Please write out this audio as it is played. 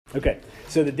Okay,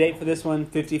 so the date for this one,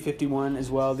 50-51 as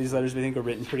well. These letters we think are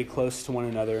written pretty close to one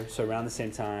another, so around the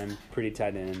same time, pretty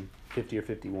tied in, 50 or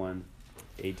 51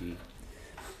 AD.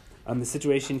 The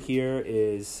situation here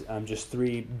is just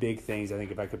three big things, I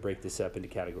think, if I could break this up into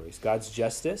categories. God's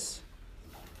justice,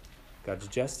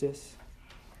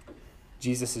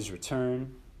 Jesus'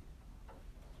 return,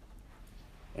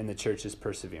 and the church's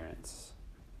perseverance.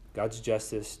 God's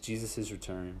justice, Jesus'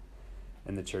 return,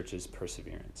 and the church's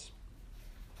perseverance.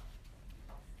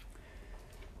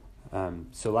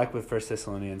 So like with 1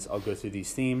 Thessalonians, I'll go through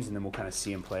these themes and then we'll kind of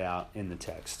see them play out in the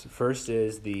text. First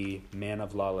is the man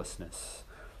of lawlessness.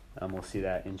 We'll see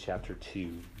that in chapter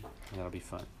 2. That'll be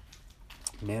fun.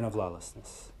 Man of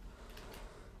lawlessness.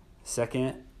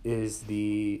 Second is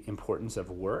the importance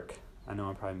of work. I know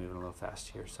I'm probably moving a little fast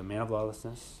here. So man of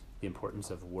lawlessness, the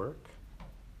importance of work.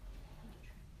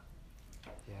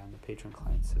 Yeah, and the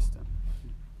patron-client system.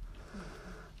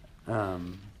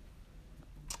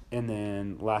 And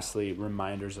then lastly,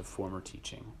 reminders of former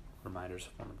teaching.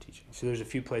 So there's a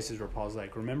few places where Paul's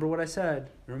like, remember what I said.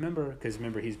 Remember, because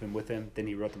remember he's been with them. Then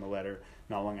he wrote them a letter.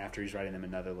 Not long after he's writing them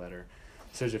another letter.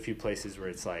 So there's a few places where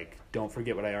it's like, don't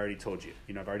forget what I already told you.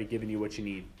 I've already given you what you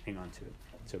need. Hang on to it.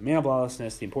 So man of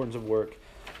lawlessness, the importance of work,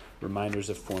 reminders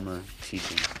of former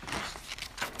teaching.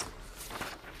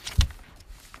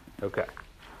 Okay.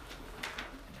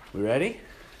 We ready?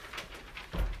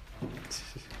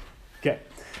 Okay.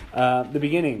 The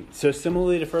beginning. So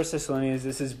similarly to 1 Thessalonians,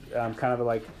 this is kind of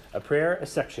like a prayer, a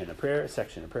section.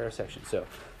 So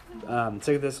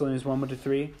 2 Thessalonians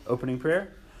 1-3, opening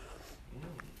prayer.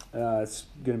 It's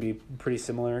going to be pretty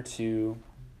similar to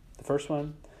the first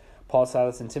one. Paul,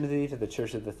 Silas, and Timothy to the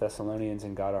church of the Thessalonians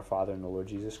and God our Father and the Lord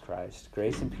Jesus Christ.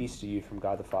 Grace and peace to you from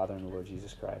God the Father and the Lord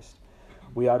Jesus Christ.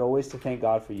 We ought always to thank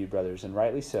God for you, brothers, and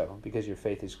rightly so, because your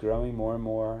faith is growing more and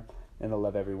more, and the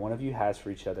love every one of you has for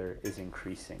each other is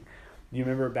increasing. You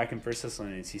remember back in 1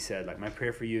 Thessalonians, he said, my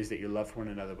prayer for you is that your love for one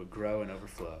another would grow and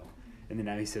overflow. And then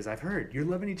now he says, I've heard, you're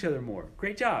loving each other more.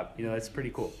 Great job. That's pretty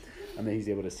cool. And then he's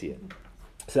able to see it.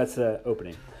 So that's the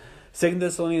opening. 2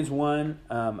 Thessalonians 1,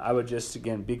 I would just,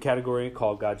 again, big category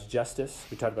called God's justice.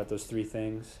 We talked about those three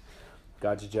things.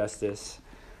 God's justice.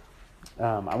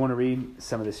 I want to read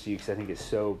some of this to you because I think it's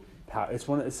so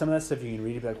powerful. It's some of that stuff you can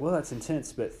read and be like, well, that's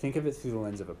intense, but think of it through the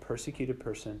lens of a persecuted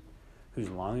person who's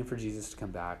longing for Jesus to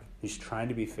come back, who's trying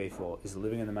to be faithful, is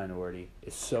living in the minority.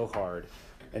 It's so hard,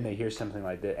 and they hear something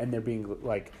like that, and they're being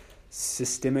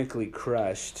systemically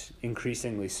crushed,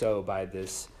 increasingly so, by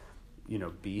this,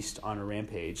 beast on a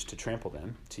rampage to trample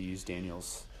them, to use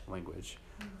Daniel's language,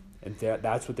 and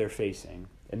that's what they're facing.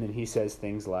 And then he says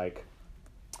things like,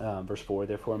 verse 4,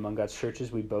 therefore among God's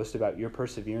churches we boast about your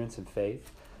perseverance and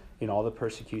faith in all the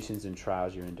persecutions and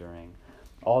trials you're enduring.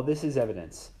 All this is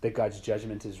evidence that God's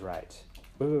judgment is right.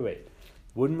 Wait.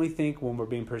 Wouldn't we think when we're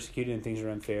being persecuted and things are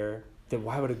unfair, that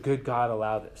why would a good God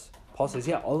allow this? Paul says,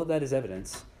 yeah, all of that is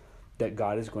evidence that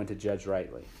God is going to judge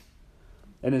rightly.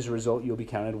 And as a result, you'll be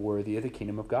counted worthy of the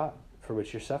kingdom of God for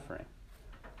which you're suffering.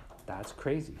 That's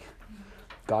crazy.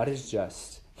 God is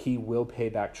just. He will pay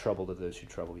back trouble to those who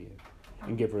trouble you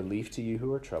and give relief to you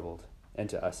who are troubled and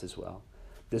to us as well.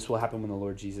 This will happen when the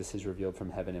Lord Jesus is revealed from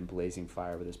heaven in blazing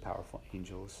fire with his powerful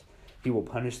angels. He will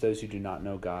punish those who do not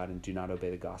know God and do not obey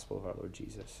the gospel of our Lord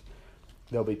Jesus.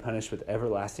 They'll be punished with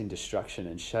everlasting destruction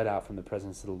and shut out from the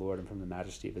presence of the Lord and from the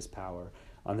majesty of his power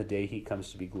on the day he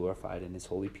comes to be glorified in his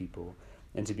holy people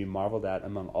and to be marveled at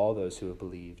among all those who have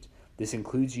believed. This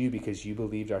includes you because you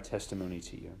believed our testimony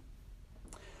to you.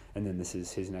 And then this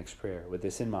is his next prayer. With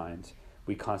this in mind,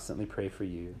 we constantly pray for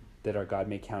you, that our God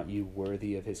may count you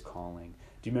worthy of his calling.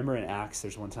 Do you remember in Acts,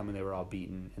 there's one time when they were all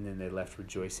beaten, and then they left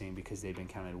rejoicing because they'd been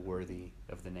counted worthy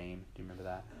of the name? Do you remember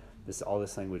that? All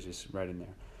this language is right in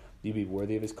there. You be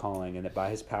worthy of his calling, and that by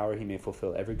his power he may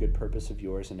fulfill every good purpose of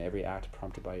yours and every act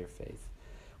prompted by your faith.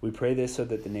 We pray this so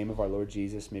that the name of our Lord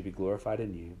Jesus may be glorified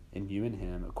in you and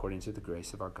him, according to the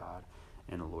grace of our God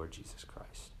and the Lord Jesus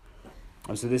Christ.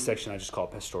 So this section I just call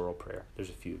pastoral prayer. There's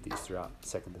a few of these throughout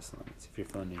 2 Thessalonians, if you're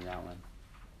filling in your outline.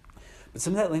 But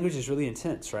some of that language is really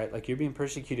intense, right? You're being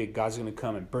persecuted, God's going to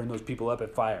come and burn those people up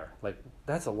at fire.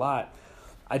 That's a lot.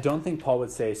 I don't think Paul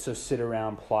would say, so sit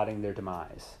around plotting their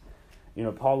demise.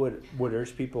 Paul would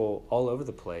urge people all over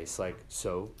the place,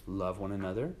 so love one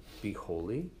another, be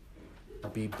holy,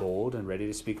 be bold and ready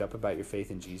to speak up about your faith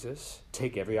in Jesus.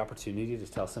 Take every opportunity to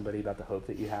tell somebody about the hope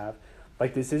that you have.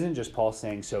 This isn't just Paul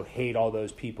saying, so hate all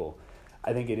those people.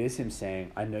 I think it is him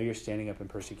saying, I know you're standing up in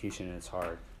persecution and it's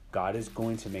hard. God is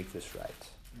going to make this right.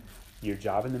 Your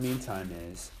job in the meantime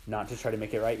is not to try to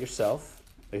make it right yourself.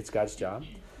 It's God's job.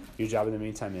 Your job in the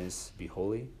meantime is be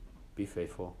holy, be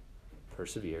faithful,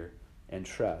 persevere and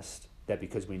trust that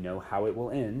because we know how it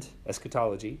will end,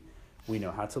 eschatology, we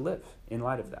know how to live in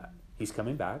light of that. He's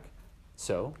coming back.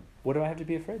 So what do I have to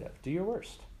be afraid of? Do your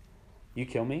worst. You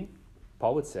kill me,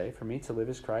 Paul would say, for me to live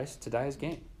is Christ, to die is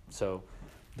gain. So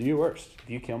do your worst. If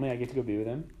you kill me, I get to go be with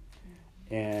him.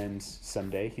 And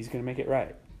someday he's going to make it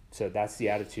right. So that's the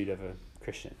attitude of a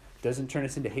Christian. It doesn't turn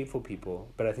us into hateful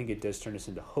people, but I think it does turn us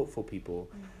into hopeful people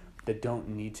that don't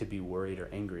need to be worried or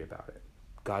angry about it.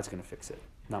 God's going to fix it.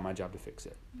 Not my job to fix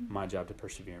it. My job to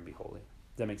persevere and be holy.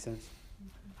 Does that make sense?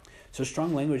 So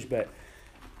strong language, but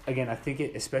again, I think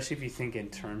it, especially if you think in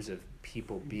terms of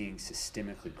people being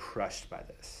systemically crushed by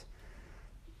this,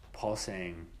 Paul's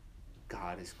saying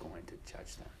God is going to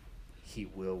judge them. He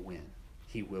will win.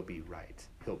 He will be right.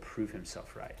 He'll prove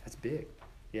himself right. That's big.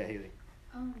 Yeah, Haley.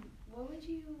 What would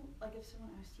you, like if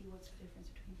someone asked you what's the difference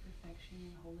between perfection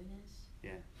and holiness?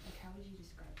 Yeah. Like how would you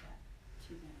describe that to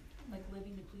them? Like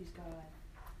living to please God,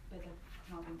 but like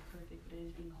not being perfect, but it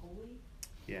is being holy?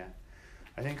 Yeah.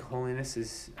 I think holiness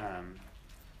is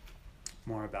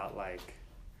more about like,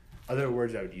 other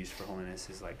words I would use for holiness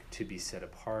is like to be set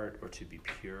apart or to be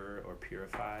pure or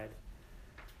purified.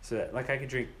 So that, like I could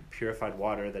drink purified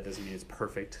water, that doesn't mean it's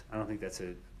perfect. I don't think that's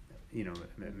a,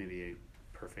 maybe a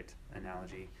perfect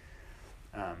analogy.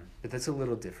 But that's a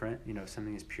little different. If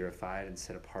something is purified and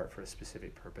set apart for a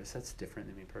specific purpose, that's different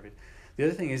than being perfect. The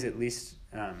other thing is at least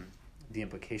the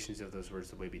implications of those words,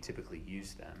 the way we typically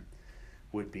use them,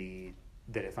 would be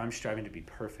that if I'm striving to be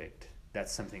perfect,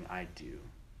 that's something I do.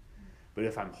 But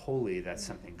if I'm holy, that's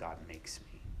something God makes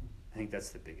me. I think that's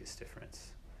the biggest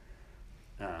difference.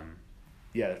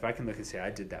 If I can look and say, I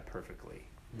did that perfectly,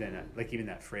 then even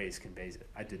that phrase conveys it.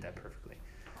 I did that perfectly.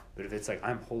 But if it's like,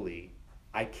 I'm holy,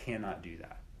 I cannot do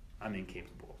that. I'm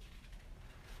incapable.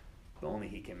 But only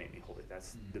he can make me holy.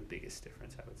 That's the biggest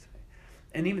difference, I would say.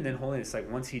 And even then, holiness, like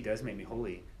once he does make me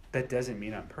holy, that doesn't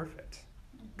mean I'm perfect.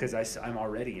 Because I'm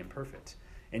already imperfect.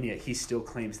 And yet he still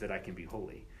claims that I can be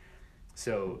holy.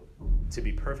 So to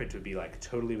be perfect would be like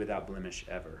totally without blemish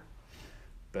ever.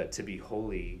 But to be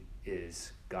holy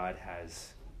is God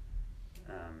has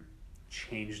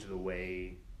changed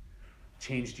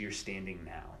your standing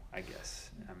now, I guess.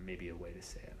 Maybe a way to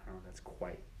say it. I don't know if that's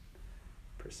quite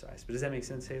precise. But does that make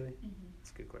sense, Haley?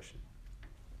 That's a good question.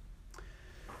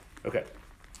 Okay.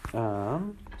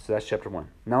 So that's chapter 1.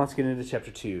 Now let's get into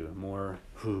chapter 2. More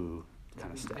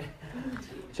kind of stuff.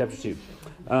 Chapter 2.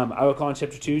 I will call in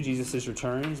chapter 2 Jesus'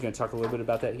 return. He's going to talk a little bit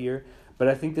about that here. But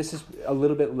I think this is a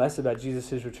little bit less about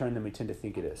Jesus' return than we tend to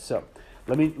think it is. So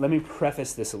let me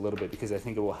preface this a little bit because I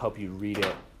think it will help you read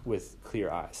it with clear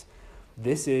eyes.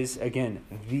 This is, again,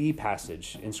 the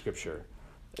passage in Scripture,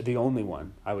 the only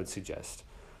one, I would suggest,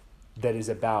 that is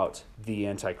about the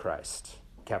Antichrist,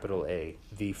 capital A,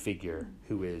 the figure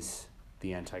who is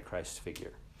the Antichrist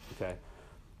figure, okay?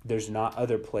 There's not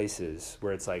other places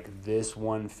where it's like this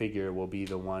one figure will be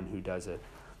the one who does it.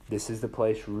 This is the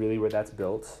place really where that's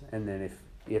built, and then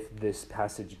if this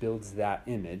passage builds that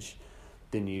image,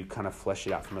 then you kind of flesh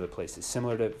it out from other places.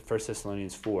 Similar to 1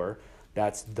 Thessalonians 4,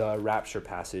 that's the rapture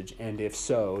passage, and if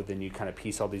so, then you kind of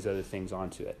piece all these other things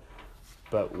onto it.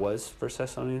 But was 1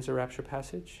 Thessalonians a rapture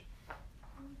passage?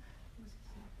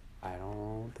 I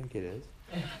don't think it is.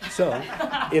 So,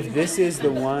 if this is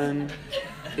the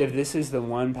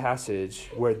one passage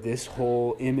where this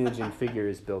whole image and figure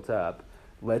is built up,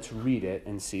 let's read it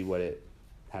and see what it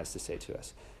has to say to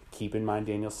us. Keep in mind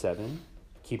Daniel 7.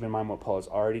 Keep in mind what Paul has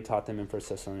already taught them in 1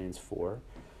 Thessalonians 4.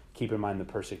 Keep in mind the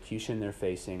persecution they're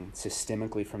facing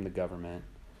systemically from the government.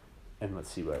 And let's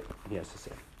see what he has to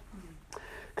say.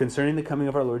 Concerning the coming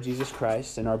of our Lord Jesus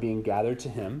Christ and our being gathered to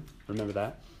him, remember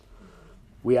that?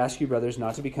 We ask you, brothers,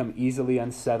 not to become easily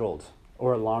unsettled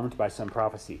or alarmed by some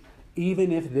prophecy,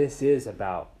 even if this is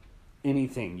about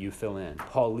anything you fill in.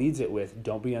 Paul leads it with,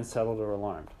 don't be unsettled or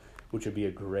alarmed, which would be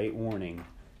a great warning,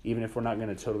 even if we're not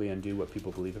going to totally undo what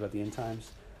people believe about the end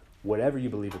times. Whatever you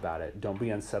believe about it, don't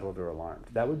be unsettled or alarmed.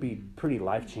 That would be pretty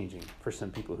life-changing for some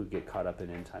people who get caught up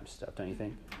in end-time stuff, don't you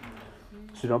think?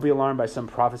 So don't be alarmed by some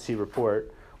prophecy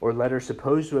report or letter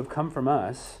supposed to have come from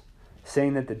us,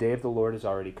 saying that the day of the Lord has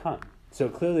already come. So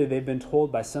clearly they've been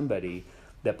told by somebody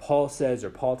that Paul says, or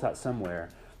Paul taught somewhere,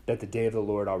 that the day of the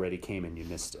Lord already came and you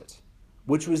missed it.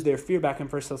 Which was their fear back in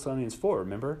 1 Thessalonians 4,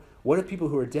 remember? What if people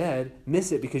who are dead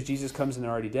miss it because Jesus comes and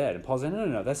they're already dead? And Paul's like,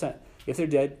 no, that's not. If they're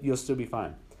dead, you'll still be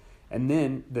fine. And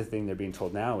then the thing they're being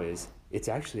told now is, it's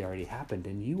actually already happened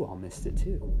and you all missed it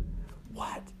too.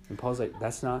 What? And Paul's like,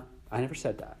 I never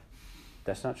said that.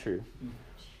 That's not true.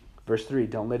 Verse 3,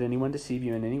 don't let anyone deceive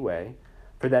you in any way,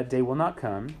 for that day will not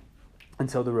come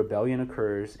until the rebellion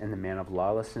occurs and the man of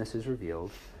lawlessness is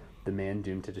revealed, the man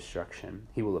doomed to destruction.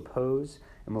 He will oppose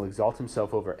and will exalt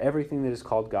himself over everything that is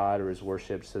called God or is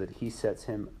worshipped, so that he sets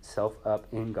himself up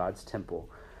in God's temple,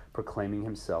 proclaiming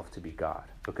himself to be God.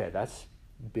 Okay, that's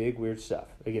big, weird stuff.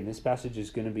 Again, this passage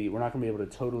is going to be, we're not going to be able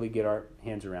to totally get our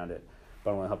hands around it,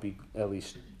 but I want to help you at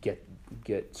least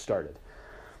get started.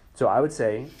 So I would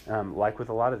say, like with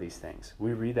a lot of these things,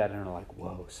 we read that and are like,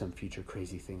 whoa, some future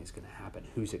crazy thing is going to happen.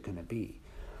 Who's it going to be?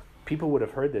 People would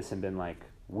have heard this and been like,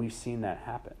 we've seen that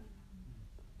happen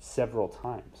several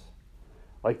times.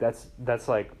 Like that's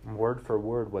like word for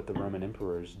word what the Roman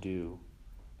emperors do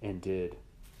and did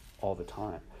all the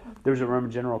time. There was a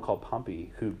Roman general called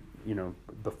Pompey who,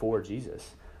 before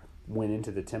Jesus, went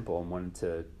into the temple and wanted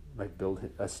to like build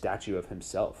a statue of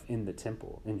himself in the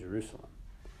temple in Jerusalem.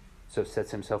 So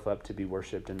sets himself up to be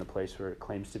worshipped in the place where it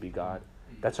claims to be God.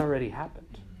 That's already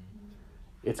happened.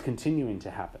 It's continuing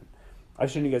to happen. I've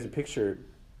shown you guys a picture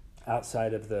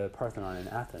outside of the Parthenon in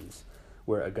Athens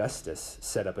where Augustus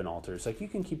set up an altar. It's like, you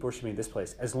can keep worshiping this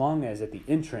place as long as at the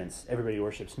entrance everybody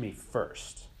worships me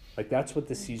first. Like, that's what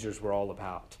the Caesars were all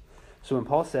about. So when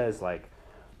Paul says, like,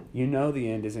 the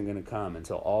end isn't going to come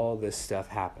until all this stuff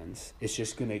happens. It's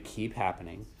just going to keep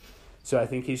happening. So I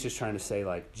think he's just trying to say,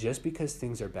 like, just because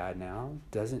things are bad now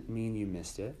doesn't mean you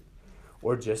missed it.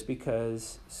 Or just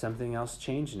because something else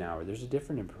changed now, or there's a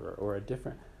different emperor, or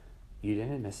you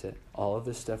didn't miss it. All of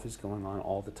this stuff is going on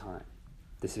all the time.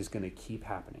 This is going to keep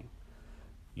happening.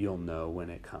 You'll know when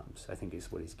it comes, I think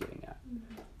is what he's getting at.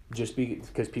 Mm-hmm. Just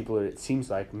because people are, it seems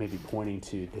like, maybe pointing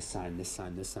to this sign, this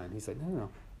sign, this sign. He's like, no.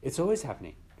 It's always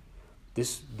happening.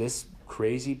 This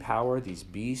crazy power, these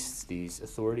beasts, these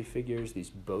authority figures, these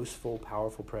boastful,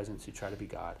 powerful presence who try to be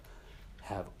God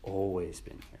have always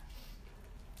been here.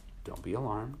 Don't be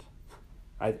alarmed.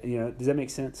 Does that make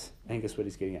sense? I think that's what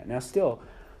he's getting at. Now, still,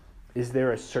 is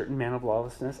there a certain man of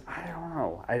lawlessness? I don't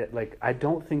know. I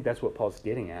don't think that's what Paul's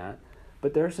getting at.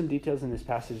 But there are some details in this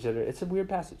passage it's a weird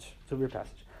passage.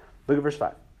 Look at verse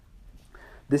 5.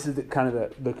 This is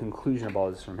the conclusion of all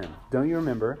this from him. Don't you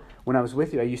remember, when I was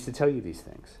with you, I used to tell you these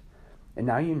things. And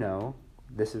now you know,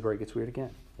 this is where it gets weird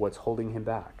again, what's holding him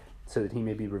back, so that he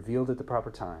may be revealed at the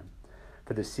proper time.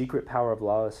 For the secret power of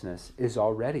lawlessness is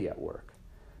already at work.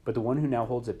 But the one who now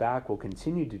holds it back will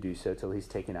continue to do so till he's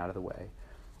taken out of the way.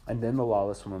 And then the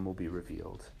lawless one will be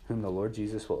revealed, whom the Lord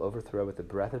Jesus will overthrow with the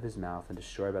breath of his mouth and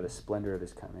destroy by the splendor of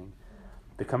his coming.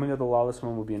 The coming of the lawless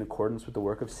one will be in accordance with the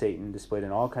work of Satan, displayed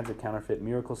in all kinds of counterfeit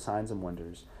miracles, signs, and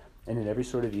wonders, and in every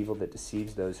sort of evil that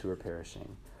deceives those who are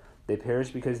perishing. They perish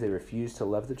because they refuse to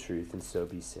love the truth and so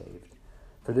be saved.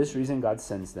 For this reason God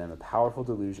sends them a powerful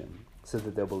delusion, so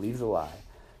that they'll believe the lie,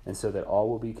 and so that all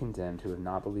will be condemned who have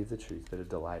not believed the truth but have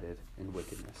delighted in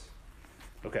wickedness.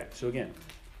 Okay, so again,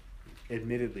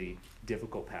 admittedly,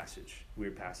 difficult passage,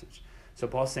 weird passage. So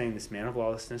Paul's saying this man of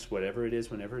lawlessness, whatever it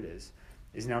is, whenever it is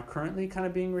now currently kind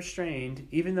of being restrained,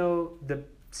 even though the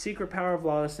secret power of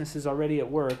lawlessness is already at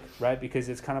work, right? Because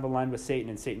it's kind of aligned with Satan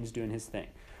and Satan's doing his thing.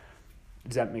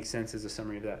 Does that make sense as a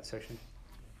summary of that section?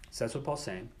 So that's what Paul's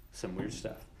saying. Some weird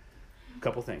stuff. A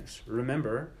couple things.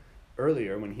 Remember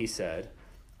earlier when he said,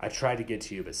 I tried to get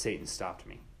to you, but Satan stopped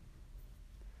me.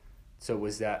 So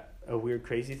was that a weird,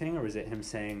 crazy thing? Or was it him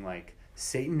saying, like,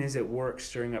 Satan is at work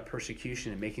stirring up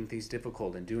persecution and making things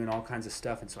difficult and doing all kinds of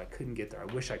stuff, and so I couldn't get there.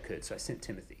 I wish I could, so I sent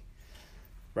Timothy.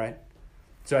 Right?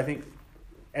 So I think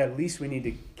at least we need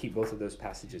to keep both of those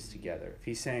passages together. If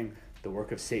he's saying the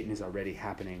work of Satan is already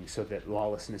happening so that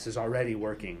lawlessness is already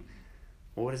working,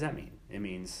 well, what does that mean? It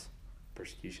means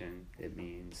persecution. It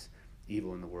means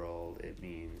evil in the world. It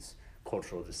means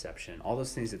cultural deception. All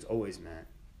those things it's always meant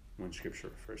when Scripture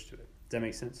refers to it. Does that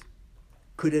make sense?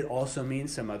 Could it also mean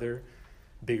some other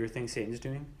bigger thing Satan's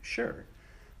doing? Sure.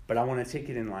 But I want to take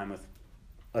it in line with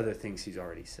other things he's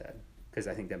already said, because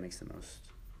I think that makes the most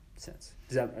sense.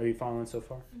 Are you following so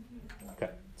far? Mm-hmm.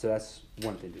 Okay. So that's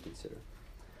one thing to consider.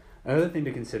 Another thing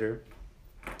to consider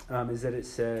is that it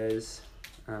says,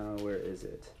 where is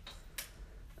it?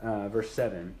 Verse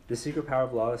 7, the secret power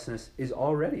of lawlessness is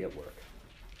already at work.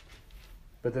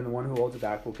 But then the one who holds it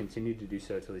back will continue to do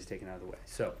so until he's taken out of the way.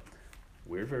 So,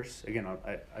 weird verse. Again,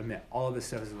 I admit, all of this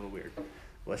stuff is a little weird.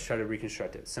 Let's try to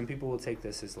reconstruct it. Some people will take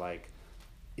this as like,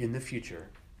 in the future,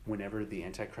 whenever the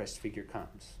Antichrist figure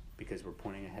comes, because we're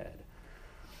pointing ahead,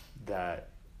 that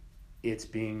it's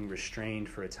being restrained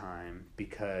for a time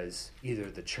because either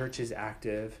the church is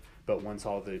active, but once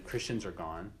all the Christians are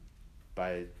gone,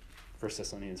 by 1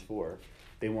 Thessalonians 4,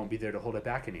 they won't be there to hold it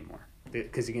back anymore.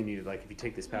 Because again, if you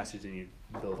take this passage and you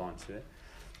build onto it.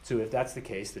 So if that's the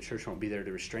case, the church won't be there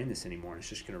to restrain this anymore, and it's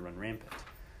just going to run rampant.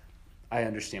 I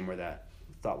understand where that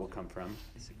thought will come from.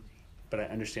 But I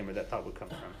understand where that thought would come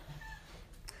from.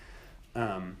 You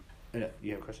have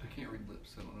a question? I can't read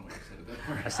lips, so I don't know what you said at that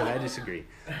point. I said I disagree,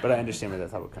 but I understand where that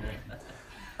thought would come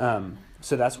from.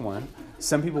 So that's one.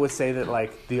 Some people would say that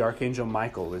like the archangel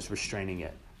Michael is restraining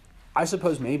it. I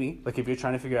suppose maybe, like if you're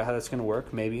trying to figure out how that's going to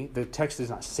work, maybe. The text does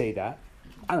not say that.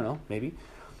 I don't know, maybe.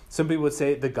 Some people would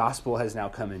say the gospel has now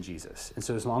come in Jesus. And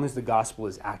so as long as the gospel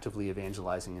is actively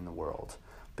evangelizing in the world,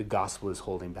 the gospel is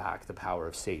holding back the power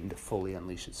of Satan to fully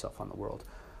unleash itself on the world.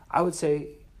 I would say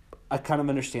I kind of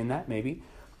understand that, maybe.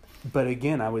 But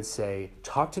again, I would say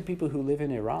talk to people who live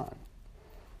in Iran.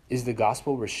 Is the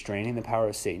gospel restraining the power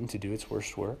of Satan to do its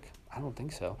worst work? I don't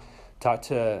think so. Talk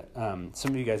to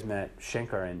some of you guys met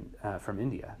Shankar from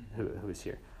India, who was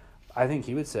here. I think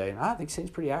he would say, I think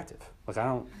Satan's pretty active. Like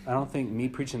I don't think me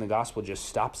preaching the gospel just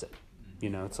stops it. You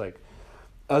know, it's like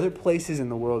other places in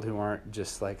the world who aren't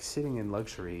just like sitting in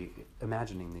luxury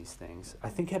imagining these things, I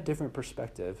think have different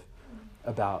perspective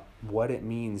about what it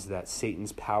means that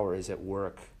Satan's power is at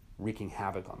work wreaking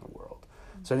havoc on the world.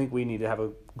 So I think we need to have a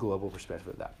global perspective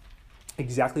of that.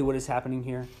 Exactly what is happening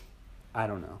here, I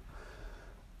don't know.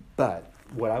 But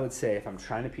what I would say, if I'm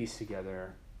trying to piece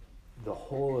together the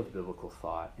whole of biblical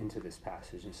thought into this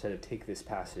passage, instead of take this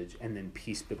passage and then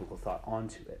piece biblical thought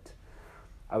onto it,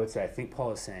 I would say I think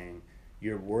Paul is saying,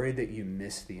 you're worried that you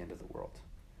miss the end of the world.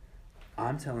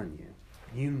 I'm telling you,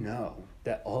 you know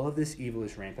that all of this evil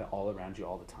is rampant all around you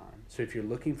all the time. So if you're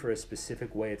looking for a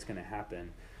specific way it's going to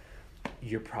happen,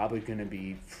 you're probably going to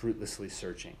be fruitlessly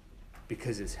searching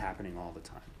because it's happening all the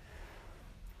time.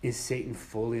 Is Satan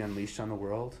fully unleashed on the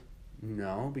world?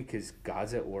 No, because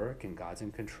God's at work and God's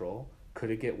in control. Could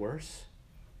it get worse?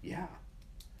 Yeah.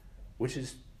 Which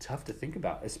is tough to think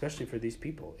about, especially for these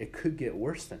people. It could get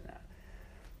worse than that.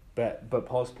 But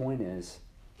Paul's point is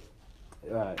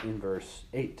in verse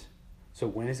 8. So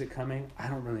when is it coming? I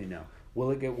don't really know. Will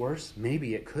it get worse?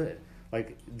 Maybe it could.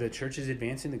 Like the church is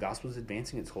advancing, the gospel is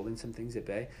advancing, it's holding some things at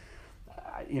bay.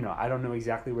 I don't know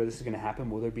exactly where this is going to happen.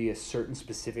 Will there be a certain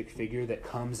specific figure that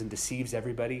comes and deceives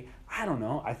everybody? I don't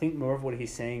know. I think more of what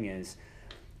he's saying is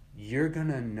you're going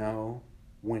to know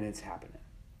when it's happening.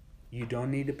 You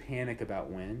don't need to panic about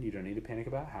when. You don't need to panic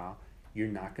about how. You're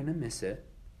not going to miss it.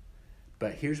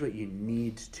 But here's what you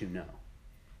need to know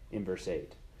in verse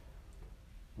 8.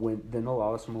 Then the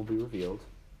lawless one will be revealed,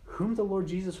 whom the Lord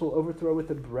Jesus will overthrow with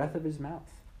the breath of his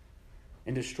mouth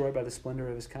and destroy by the splendor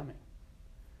of his coming.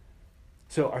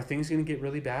 So are things going to get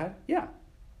really bad? Yeah.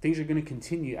 Things are going to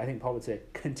continue, I think Paul would say,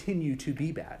 continue to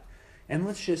be bad. And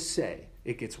let's just say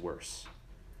it gets worse.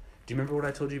 Do you remember what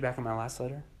I told you back in my last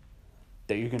letter?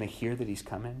 That you're going to hear that he's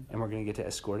coming and we're going to get to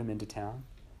escort him into town?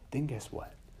 Then guess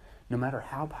what? No matter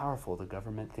how powerful the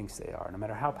government thinks they are, no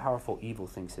matter how powerful evil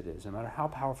thinks it is, no matter how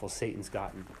powerful Satan's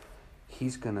gotten,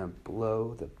 he's going to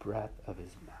blow the breath of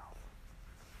his mouth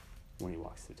when he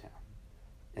walks to town.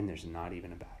 And there's not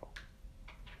even a battle.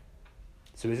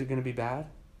 So is it going to be bad?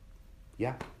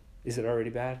 Yeah. Is it already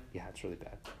bad? Yeah, it's really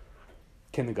bad.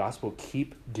 Can the gospel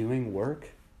keep doing work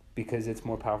because it's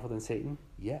more powerful than Satan?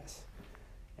 Yes.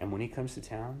 And when he comes to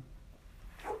town,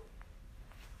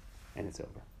 and it's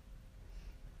over.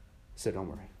 So don't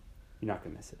worry. You're not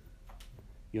going to miss it.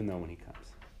 You'll know when he comes,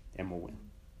 and we'll win.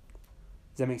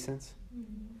 Does that make sense?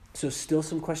 Mm-hmm. So still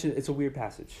some questions. It's a weird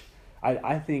passage.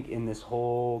 I think in this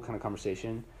whole kind of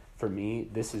conversation, for me,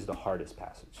 this is the hardest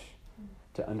passage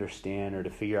to understand or to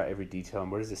figure out every detail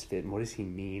and where does this fit and what does he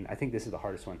mean. I think this is the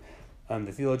hardest one.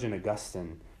 The theologian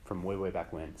Augustine from way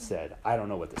back when said, I don't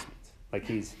know what this means.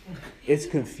 Like it's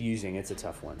confusing. It's a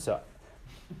tough one. So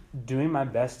doing my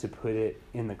best to put it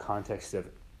in the context of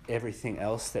everything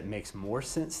else that makes more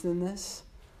sense than this,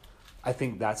 I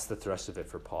think that's the thrust of it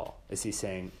for Paul. Is he's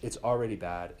saying it's already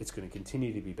bad. It's going to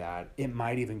continue to be bad. It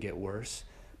might even get worse,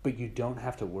 but you don't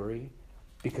have to worry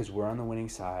because we're on the winning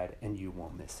side and you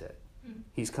won't miss it.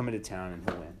 He's coming to town and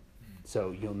he'll win.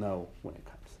 So you'll know when it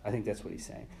comes. I think that's what he's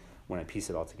saying when I piece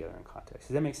it all together in context.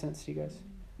 Does that make sense to you guys?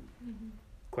 Mm-hmm.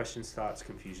 Questions, thoughts,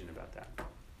 confusion about that?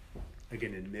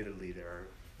 Again, admittedly,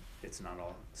 it's not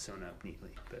all sewn up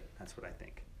neatly, but that's what I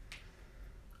think.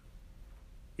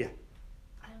 Yeah.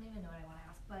 I don't even know what I want to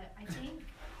ask, but I think,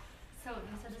 so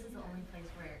you said this is the only place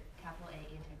where capital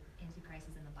A Antichrist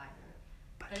is in the Bible.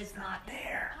 But it's not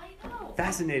there. I know.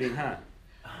 Fascinating, huh?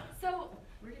 So,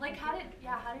 like, how did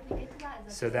we get to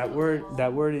that? So that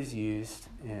word is used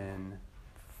in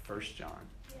 1 John,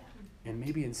 and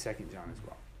maybe in 2 John as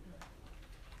well.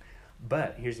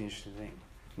 But here's the interesting thing.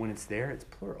 When it's there, it's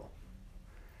plural.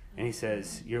 And he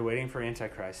says, you're waiting for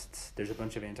antichrists. There's a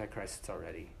bunch of antichrists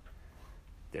already.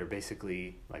 They're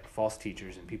basically like false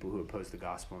teachers and people who oppose the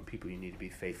gospel and people you need to be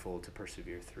faithful to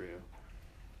persevere through.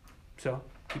 So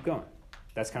keep going.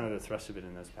 That's kind of the thrust of it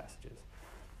in those passages.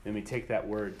 then we take that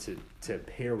word to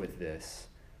pair with this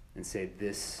and say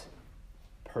this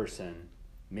person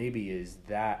maybe is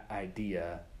that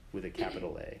idea with a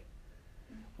capital A,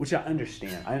 which I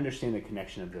understand. I understand the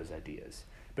connection of those ideas.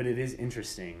 But it is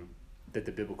interesting that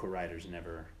the biblical writers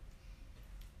never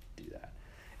do that.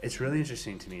 It's really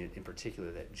interesting to me in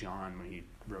particular that John, when he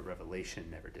wrote Revelation,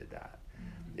 never did that.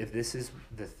 If this is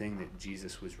the thing that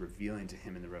Jesus was revealing to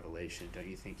him in the Revelation, don't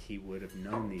you think he would have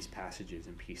known these passages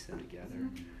and pieced them together?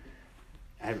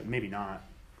 Maybe not,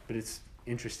 but it's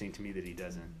interesting to me that he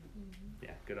doesn't.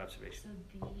 Yeah, good observation.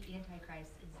 So the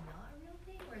Antichrist is not a real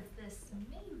thing, or is this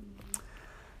maybe?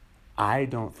 I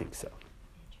don't think so.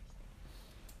 Interesting.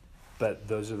 But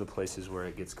those are the places where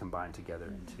it gets combined together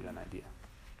into an idea.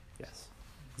 Yes.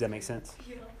 Does that make sense?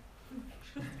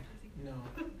 No.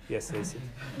 Yes, Lacey.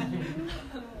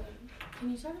 Can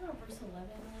you talk about verse 11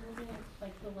 a little bit?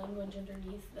 Like the language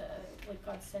underneath like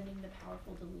God sending the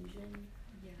powerful delusion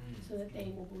so that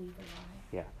they will believe a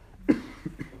lie. Yeah.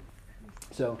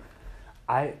 So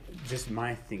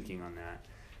my thinking on that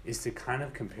is to kind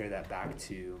of compare that back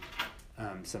to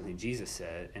something Jesus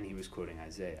said, and he was quoting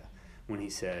Isaiah, when he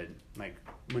said, like,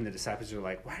 when the disciples are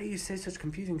like, why do you say such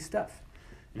confusing stuff?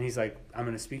 And he's like, I'm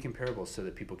going to speak in parables so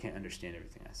that people can't understand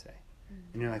everything I say.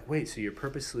 And you're like, wait, so you're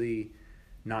purposely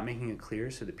not making it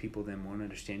clear so that people then won't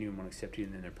understand you and won't accept you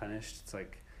and then they're punished? It's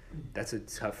like, that's a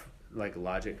tough, like,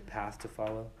 logic path to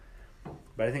follow.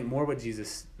 But I think more what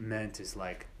Jesus meant is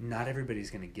like, not everybody's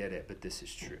going to get it, but this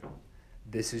is true.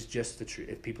 This is just the truth.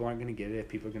 If people aren't going to get it, if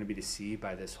people are going to be deceived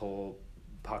by this whole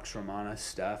Pax Romana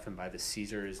stuff and by the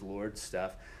Caesar is Lord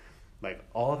stuff, like,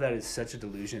 all of that is such a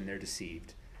delusion, they're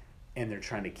deceived. And they're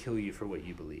trying to kill you for what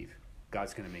you believe.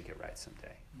 God's going to make it right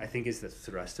someday. I think is the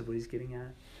thrust of what he's getting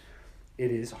at.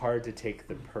 It is hard to take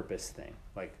the purpose thing.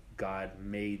 Like, God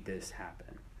made this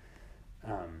happen.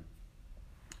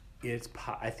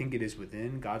 I think it is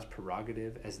within God's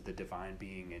prerogative as the divine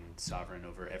being and sovereign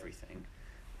over everything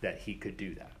that he could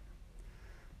do that.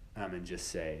 And just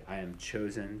say, I am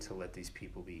chosen to let these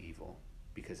people be evil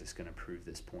because it's going to prove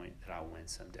this point that I'll win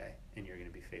someday and you're going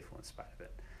to be faithful in spite of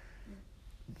it.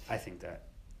 I think that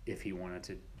if he wanted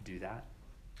to do that,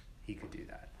 he could do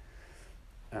that.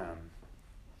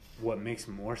 What makes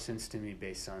more sense to me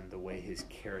based on the way his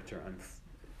character,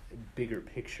 bigger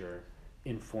picture,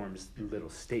 informs little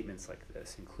statements like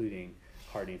this, including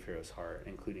hardening Pharaoh's heart,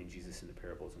 including Jesus in the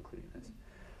parables, including this,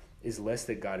 is less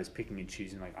that God is picking and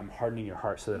choosing, like, I'm hardening your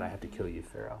heart so that I have to kill you,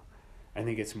 Pharaoh. I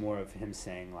think it's more of him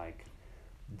saying, like,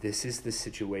 this is the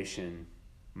situation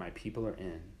my people are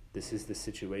in. This is the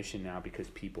situation now because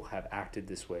people have acted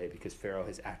this way, because Pharaoh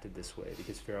has acted this way,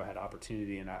 because Pharaoh had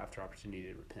opportunity and after opportunity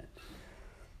to repent.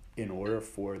 In order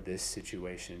for this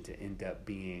situation to end up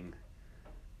being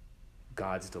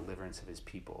God's deliverance of his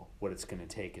people, what it's going to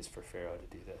take is for Pharaoh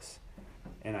to do this.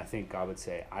 And I think God would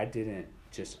say, I didn't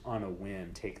just on a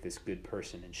whim take this good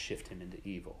person and shift him into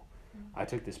evil. I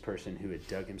took this person who had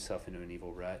dug himself into an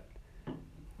evil rut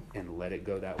and let it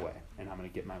go that way, and I'm going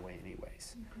to get my way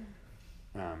anyways.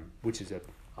 Which is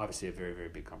obviously a very, very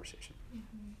big conversation.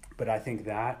 But I think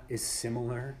that is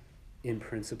similar in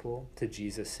principle to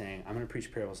Jesus saying, I'm going to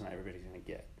preach parables not everybody's going to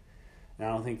get. And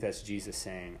I don't think that's Jesus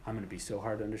saying, I'm going to be so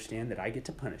hard to understand that I get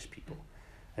to punish people.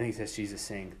 I think that's Jesus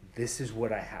saying, this is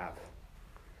what I have.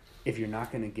 If you're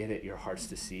not going to get it, your heart's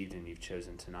deceived and you've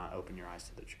chosen to not open your eyes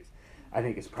to the truth. I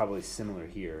think it's probably similar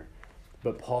here.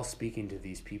 But Paul's speaking to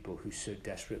these people who so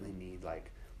desperately need,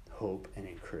 like, hope and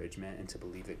encouragement and to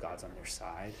believe that God's on their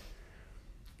side.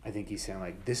 I think he's saying,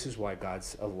 like, this is why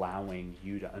God's allowing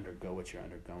you to undergo what you're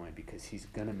undergoing, because he's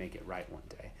going to make it right one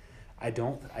day. I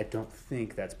don't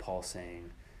think that's Paul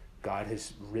saying God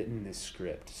has written this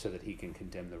script so that he can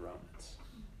condemn the Romans.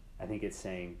 I think it's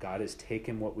saying God has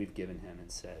taken what we've given him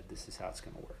and said, this is how it's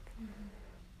going to work.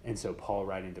 And so Paul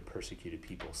writing to persecuted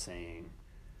people saying,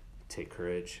 take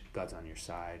courage, God's on your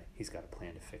side, he's got a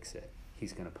plan to fix it.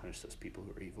 He's going to punish those people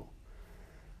who are evil.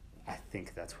 I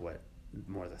think that's what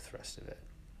more the thrust of it.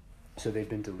 So they've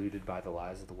been deluded by the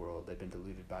lies of the world. They've been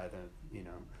deluded by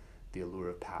the allure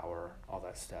of power, all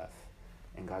that stuff.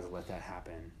 And God's let that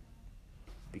happen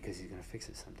because he's going to fix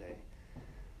it someday.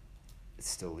 It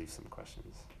still leaves some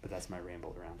questions, but that's my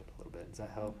ramble around it a little bit. Does that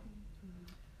help?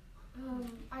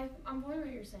 I'm following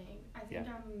what you're saying. I think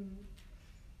I'm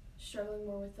struggling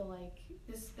more with the, like,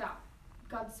 that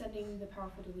God sending the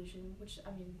powerful delusion, which,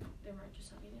 I mean, they might just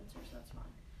send me an answer, so that's fine.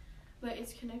 But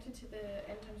it's connected to the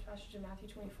end times passage in Matthew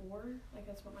 24. Like,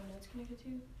 that's what my note's connected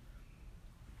to.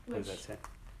 What does that say?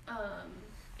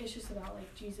 It's just about,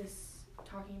 like, Jesus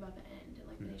talking about the end and,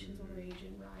 like, the nations will rage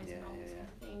and rise and all these kinds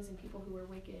of things, and people who are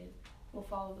wicked will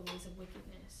follow the ways of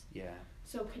wickedness. Yeah.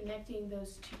 So connecting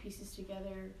those two pieces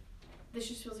together, this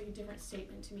just feels like a different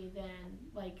statement to me than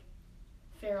like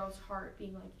Pharaoh's heart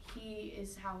being like, he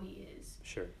is how he is.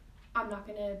 Sure. I'm not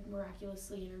going to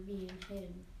miraculously intervene in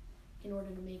him in order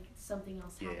to make something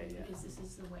else happen because this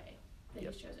is the way that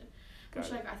he's chosen. Which,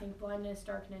 like, I think blindness,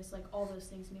 darkness, like, all those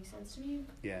things make sense to me.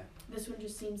 Yeah. This one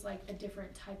just seems like a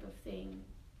different type of thing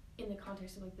in the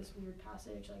context of, like, this weird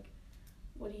passage. Like,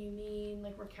 what do you mean?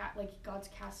 Like, God's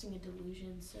casting a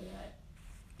delusion so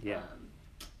that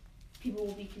people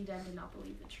will be condemned and not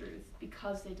believe the truth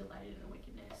because they delighted in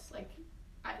wickedness.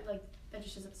 That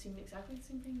just doesn't seem exactly the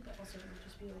same thing, but also it would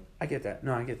just be like... I get that.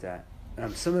 No, I get that.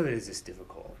 Some of it is just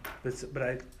difficult, but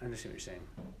I understand what you're saying.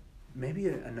 Maybe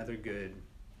another good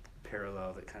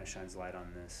parallel that kind of shines light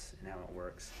on this and how it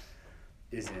works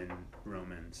is in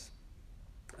Romans,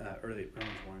 Romans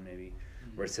 1 maybe,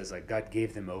 where it says like God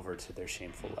gave them over to their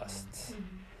shameful lusts.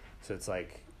 So it's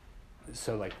like,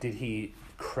 did he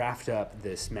craft up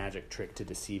this magic trick to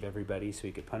deceive everybody so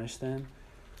he could punish them?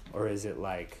 Or is it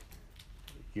like,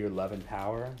 you're loving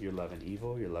power, you're loving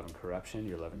evil, you're loving corruption,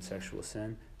 you're loving sexual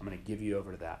sin, I'm going to give you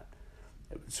over to that.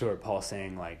 Sort of Paul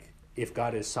saying like, if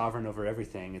God is sovereign over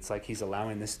everything, it's like he's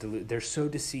allowing this they're so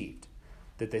deceived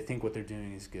that they think what they're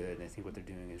doing is good, they think what they're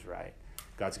doing is right.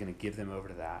 God's going to give them over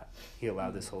to that. He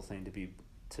allowed this whole thing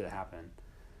to happen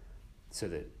so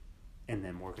that, and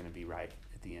then we're going to be right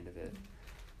at the end of it.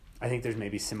 I think there's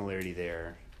maybe similarity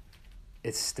there.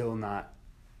 It's still not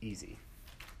easy.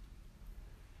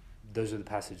 Those are the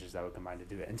passages that would combine to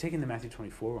do it. And taking the Matthew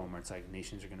 24 one where it's like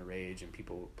nations are going to rage and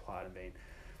people plot in vain,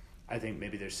 I think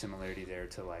maybe there's similarity there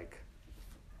to like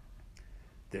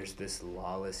there's this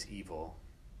lawless evil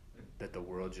that the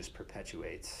world just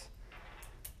perpetuates,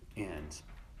 and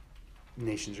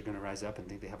nations are going to rise up and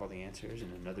think they have all the answers,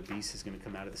 and another beast is going to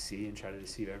come out of the sea and try to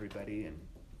deceive everybody, and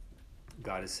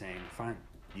God is saying, fine,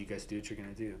 you guys do what you're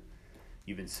going to do.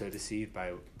 You've been so deceived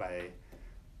by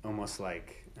almost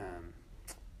like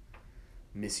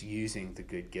misusing the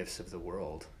good gifts of the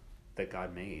world that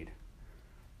God made,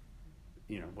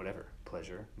 whatever,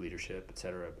 pleasure, leadership,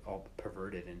 etc., all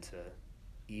perverted into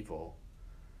evil.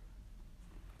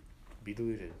 Be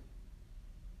deluded.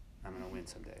 I'm going to win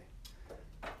someday.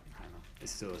 I don't know. It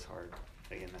still is hard.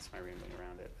 Again, that's my rambling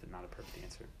around it, but not a perfect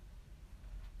answer.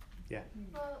 Yeah.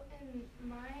 Well, in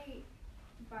my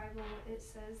Bible, it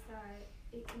says that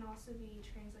it can also be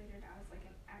translated as like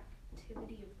an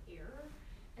activity of error.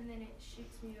 And then it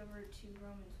shoots me over to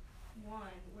Romans 1,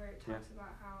 where it talks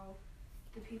about how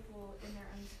the people in their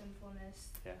own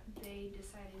sinfulness, they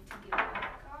decided to give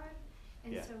up God.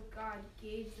 And so God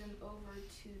gave them over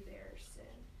to their sin.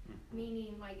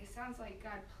 Meaning, like, it sounds like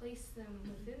God placed them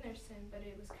within their sin, but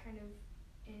it was kind of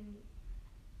in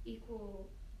equal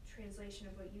translation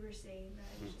of what you were saying, that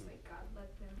it's just like God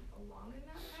led them along in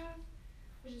that path,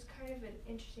 which is kind of an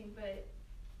interesting, but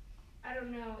I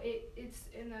don't know, it's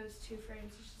in those two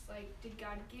frames. It's just like, did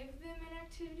God give them an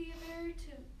activity of error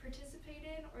to participate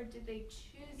in, or did they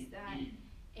choose that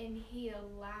and he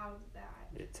allowed that?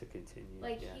 It to continue.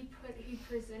 Like he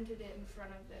presented it in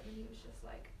front of them and he was just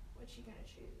like, what you gonna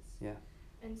choose? Yeah.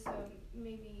 And so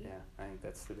maybe. Yeah, I think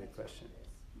that's the big question.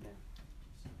 Yeah.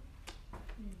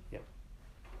 Yep.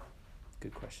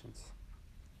 Good questions.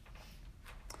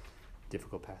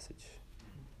 Difficult passage.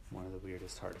 One of the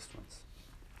weirdest, hardest ones.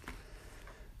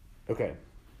 Okay,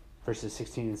 verses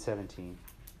 16 and 17.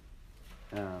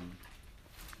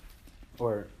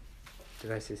 Or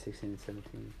did I say 16 and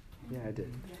 17? Yeah, I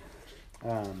did.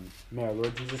 May our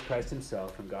Lord Jesus Christ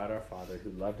himself and God our Father, who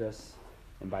loved us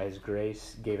and by his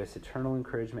grace gave us eternal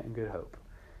encouragement and good hope,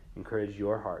 encourage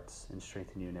your hearts and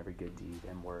strengthen you in every good deed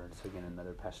and word. So again,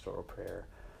 another pastoral prayer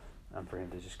for him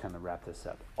to just kind of wrap this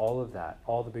up. All of that,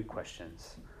 all the big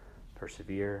questions.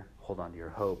 Persevere, hold on to your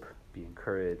hope, be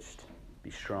encouraged, be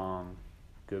strong,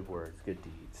 good words, good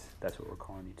deeds. That's what we're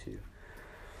calling you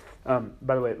to.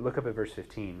 By the way, look up at verse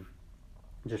 15,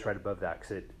 just right above that,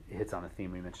 because it hits on a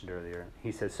theme we mentioned earlier.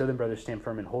 He says, so then, brothers, stand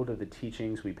firm and hold of the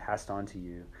teachings we passed on to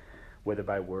you, whether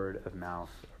by word of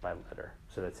mouth or by letter.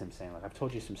 So that's him saying, like, I've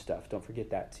told you some stuff. Don't forget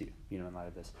that too, in light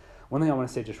of this. One thing I want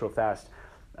to say just real fast,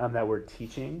 that word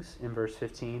teachings in verse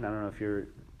 15, I don't know if your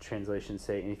translations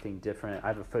say anything different. I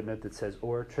have a footnote that says,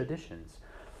 or traditions,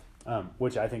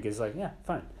 which I think is like, yeah,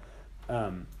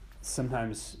 fine.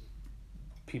 Sometimes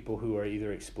people who are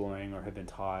either exploring or have been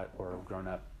taught or grown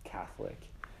up Catholic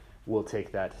will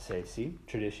take that to say, see,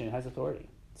 tradition has authority.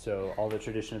 So all the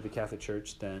tradition of the Catholic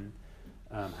Church then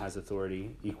has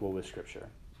authority equal with Scripture,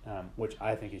 which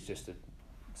I think is just a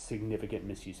significant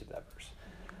misuse of that verse.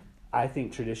 I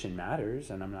think tradition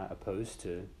matters, and I'm not opposed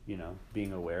to,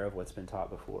 being aware of what's been taught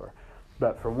before.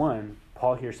 But for one,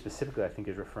 Paul here specifically, I think,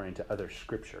 is referring to other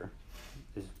scripture,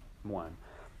 is one.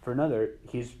 For another,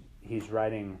 he's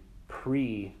writing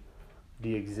pre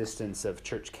the existence of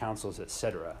church councils,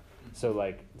 etc. So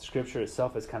like scripture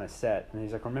itself is kind of set, and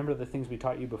he's like, remember the things we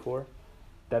taught you before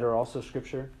that are also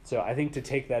scripture? So I think to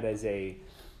take that as a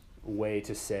way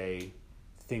to say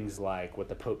things like what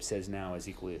the Pope says now is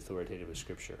equally authoritative as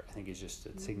scripture, I think is just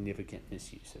a significant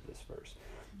misuse of this verse.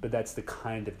 But that's the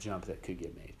kind of jump that could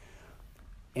get made.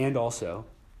 And also,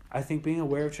 I think being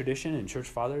aware of tradition and church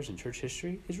fathers and church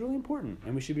history is really important,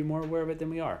 and we should be more aware of it than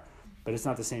we are. But it's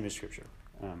not the same as scripture.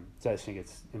 So I just think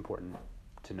it's important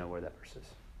to know where that verse is.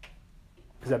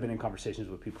 Because I've been in conversations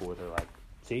with people where they're like,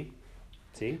 see?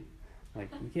 Like,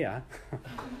 yeah.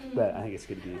 But I think it's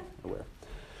good to be aware.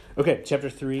 Okay, chapter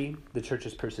 3, the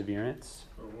church's perseverance.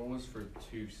 What was for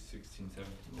 2:16, 17?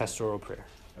 Pastoral prayer.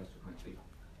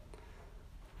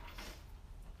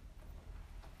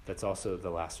 That's also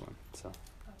the last one. So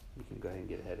you can go ahead and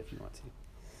get ahead if you want to.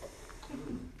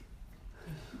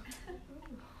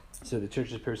 So the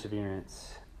church's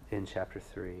perseverance in chapter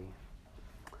 3.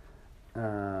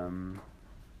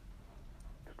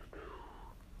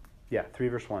 3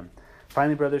 verse 1.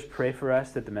 Finally, brothers, pray for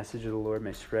us that the message of the Lord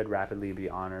may spread rapidly and be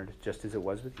honored, just as it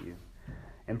was with you.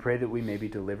 And pray that we may be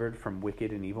delivered from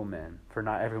wicked and evil men, for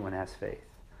not everyone has faith.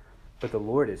 But the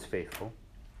Lord is faithful,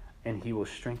 and he will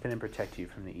strengthen and protect you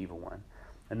from the evil one.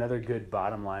 Another good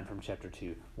bottom line from chapter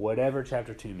 2. Whatever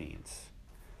chapter 2 means,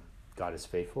 God is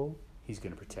faithful. He's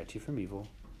going to protect you from evil.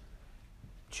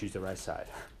 Choose the right side.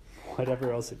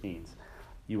 Whatever else it means,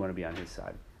 you want to be on his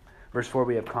side. Verse 4,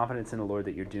 we have confidence in the Lord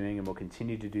that you're doing and will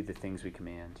continue to do the things we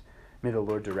command. May the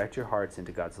Lord direct your hearts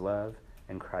into God's love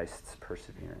and Christ's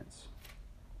perseverance.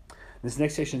 This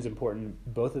next section is important.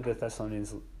 Both of the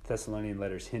Thessalonian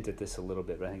letters hint at this a little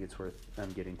bit, but I think it's worth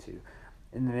getting to.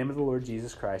 In the name of the Lord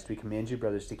Jesus Christ, we command you,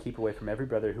 brothers, to keep away from every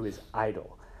brother who is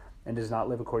idle and does not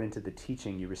live according to the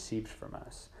teaching you received from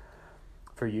us.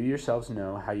 For you yourselves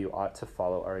know how you ought to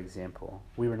follow our example.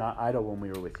 We were not idle when we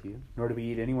were with you, nor did we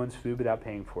eat anyone's food without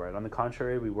paying for it. On the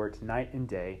contrary, we worked night and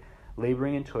day,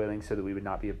 laboring and toiling so that we would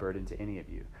not be a burden to any of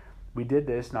you. We did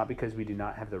this not because we do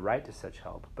not have the right to such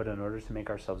help, but in order to make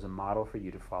ourselves a model for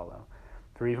you to follow.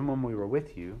 For even when we were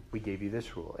with you, we gave you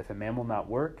this rule: if a man will not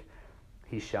work,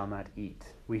 he shall not eat.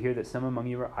 We hear that some among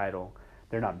you are idle.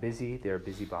 They're not busy, they are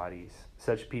busybodies.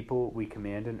 Such people we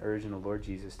command and urge in the Lord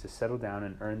Jesus to settle down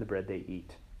and earn the bread they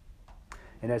eat.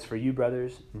 And as for you,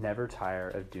 brothers, never tire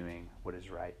of doing what is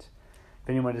right. If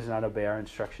anyone does not obey our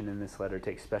instruction in this letter,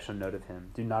 take special note of him.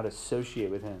 Do not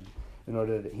associate with him in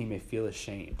order that he may feel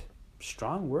ashamed.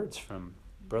 Strong words from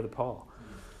Brother Paul.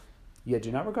 Yet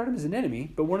do not regard him as an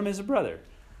enemy, but warn him as a brother.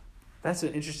 That's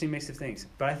an interesting mix of things,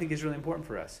 but I think it's really important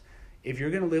for us. If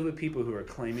you're going to live with people who are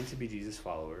claiming to be Jesus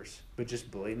followers, but just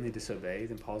blatantly disobey,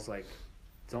 then Paul's like,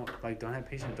 don't have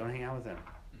patience, don't hang out with them,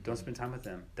 don't spend time with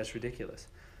them. That's ridiculous.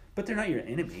 But they're not your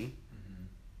enemy.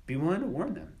 Be willing to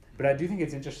warn them. But I do think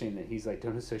it's interesting that he's like,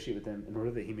 don't associate with them in order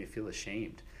that he may feel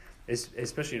ashamed.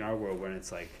 Especially in our world when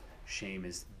it's like, shame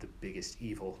is the biggest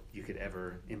evil you could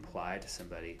ever imply to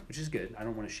somebody, which is good. I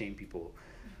don't want to shame people.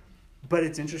 But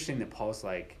it's interesting that Paul's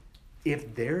like,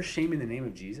 if they're shaming the name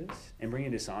of Jesus and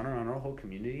bringing dishonor on our whole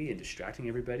community and distracting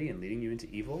everybody and leading you into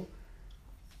evil,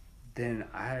 then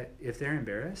if they're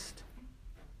embarrassed,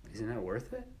 isn't that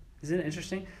worth it? Isn't it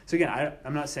interesting? So again,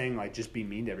 I'm not saying like just be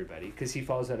mean to everybody, because he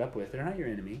follows that up with, they're not your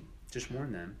enemy, just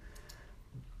warn them.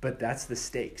 But that's the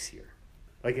stakes here.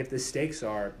 Like if the stakes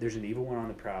are, there's an evil one on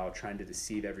the prowl trying to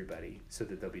deceive everybody so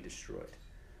that they'll be destroyed,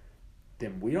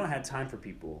 then we don't have time for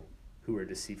people who are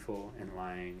deceitful and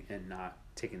lying and not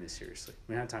taking this seriously.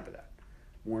 We don't have time for that.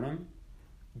 Warn them.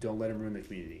 Don't let them ruin the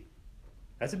community.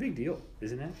 That's a big deal,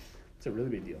 isn't it? It's a really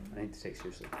big deal. I need to take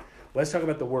seriously. Let's talk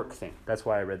about the work thing. That's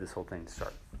why I read this whole thing to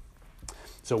start.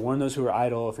 So warn those who are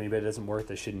idle. If anybody doesn't work,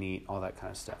 they shouldn't eat, all that kind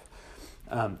of stuff.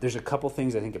 There's a couple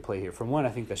things I think at play here. From one, I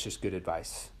think that's just good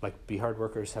advice. Like, be hard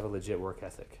workers, have a legit work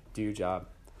ethic. Do your job,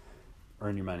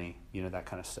 earn your money, that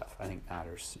kind of stuff I think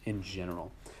matters in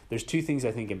general. There's two things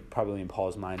I think probably in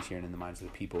Paul's mind here and in the minds of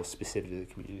the people specific to the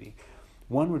community.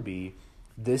 One would be,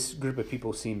 this group of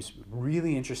people seems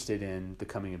really interested in the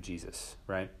coming of Jesus,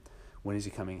 right? When is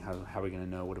he coming? How are we going to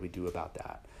know? What do we do about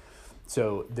that?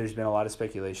 So there's been a lot of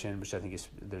speculation, which I think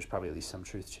there's probably at least some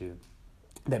truth to,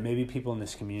 that maybe people in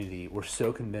this community were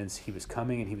so convinced he was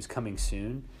coming and he was coming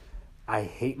soon. I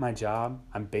hate my job.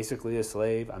 I'm basically a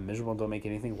slave. I'm miserable and don't make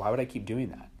anything. Why would I keep doing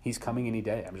that? He's coming any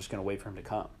day. I'm just going to wait for him to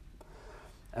come.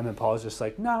 And then Paul's just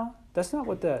like, no, that's not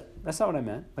what I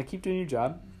meant. Like, keep doing your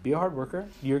job. Be a hard worker.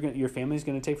 Your family's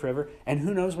going to take forever. And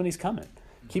who knows when he's coming.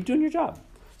 Keep doing your job.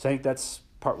 So I think that's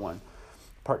part one.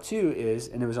 Part 2 is,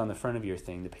 and it was on the front of your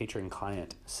thing, the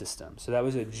patron-client system. So that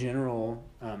was a general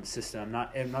system.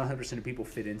 Not 100% of people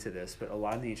fit into this, but a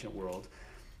lot in the ancient world,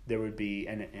 there would be,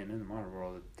 and in the modern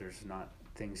world, there's not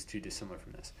things too dissimilar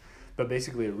from this. But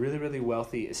basically, a really, really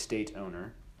wealthy estate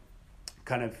owner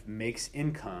kind of makes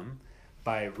income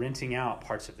by renting out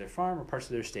parts of their farm or parts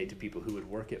of their estate to people who would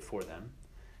work it for them,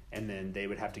 and then they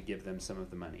would have to give them some of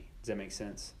the money. Does that make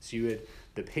sense? So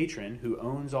the patron who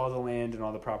owns all the land and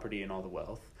all the property and all the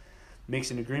wealth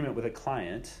makes an agreement with a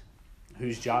client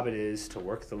whose job it is to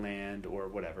work the land or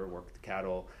whatever, work the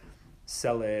cattle,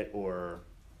 sell it, or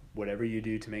whatever you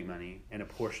do to make money, and a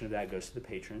portion of that goes to the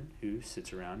patron who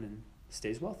sits around and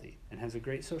stays wealthy and has a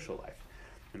great social life,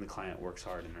 and the client works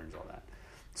hard and earns all that.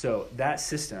 So that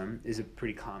system is a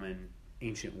pretty common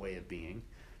ancient way of being,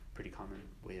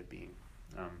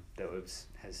 that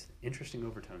has interesting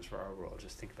overtones for our world.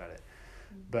 Just think about it.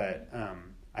 But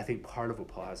I think part of what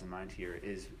Paul has in mind here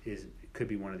is could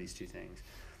be one of these two things.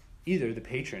 Either the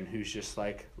patron who's just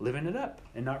like living it up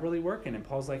and not really working, and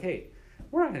Paul's like, hey,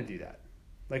 we're not going to do that.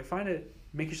 Like,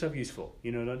 make yourself useful.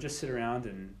 Don't just sit around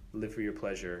and live for your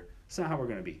pleasure. It's not how we're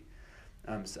going to be.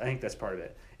 So I think that's part of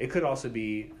it. It could also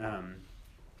be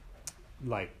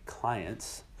like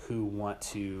clients who want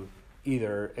to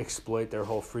either exploit their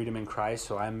whole freedom in Christ,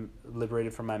 so I'm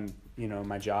liberated from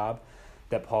my job,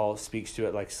 that Paul speaks to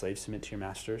it like slaves submit to your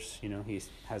masters. He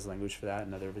has language for that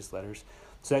in other of his letters.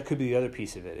 So that could be the other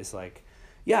piece of it. It's like,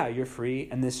 yeah, you're free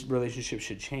and this relationship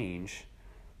should change,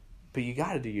 but you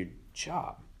got to do your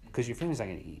job because your family's not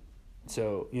going to eat.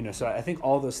 So, so I think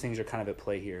all those things are kind of at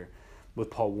play here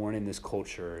with Paul warning this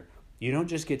culture. You don't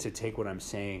just get to take what I'm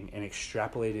saying and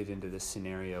extrapolate it into this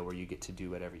scenario where you get to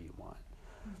do whatever you want.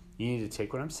 You need to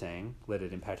take what I'm saying, let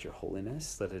it impact your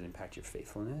holiness, let it impact your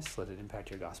faithfulness, let it impact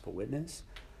your gospel witness,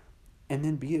 and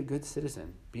then be a good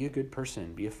citizen, be a good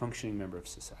person, be a functioning member of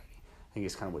society. I think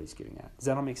it's kind of what he's getting at. Does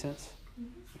that all make sense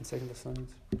in 2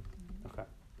 Thessalonians? Okay.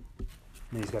 And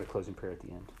then he's got a closing prayer at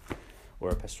the end,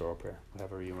 or a pastoral prayer,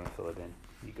 whatever you want to fill it in.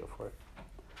 You go for it.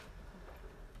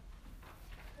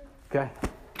 Okay.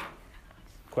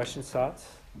 Questions, thoughts?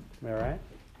 Am I all right?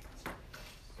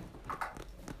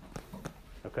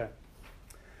 Okay.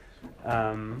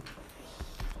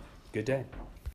 Good day.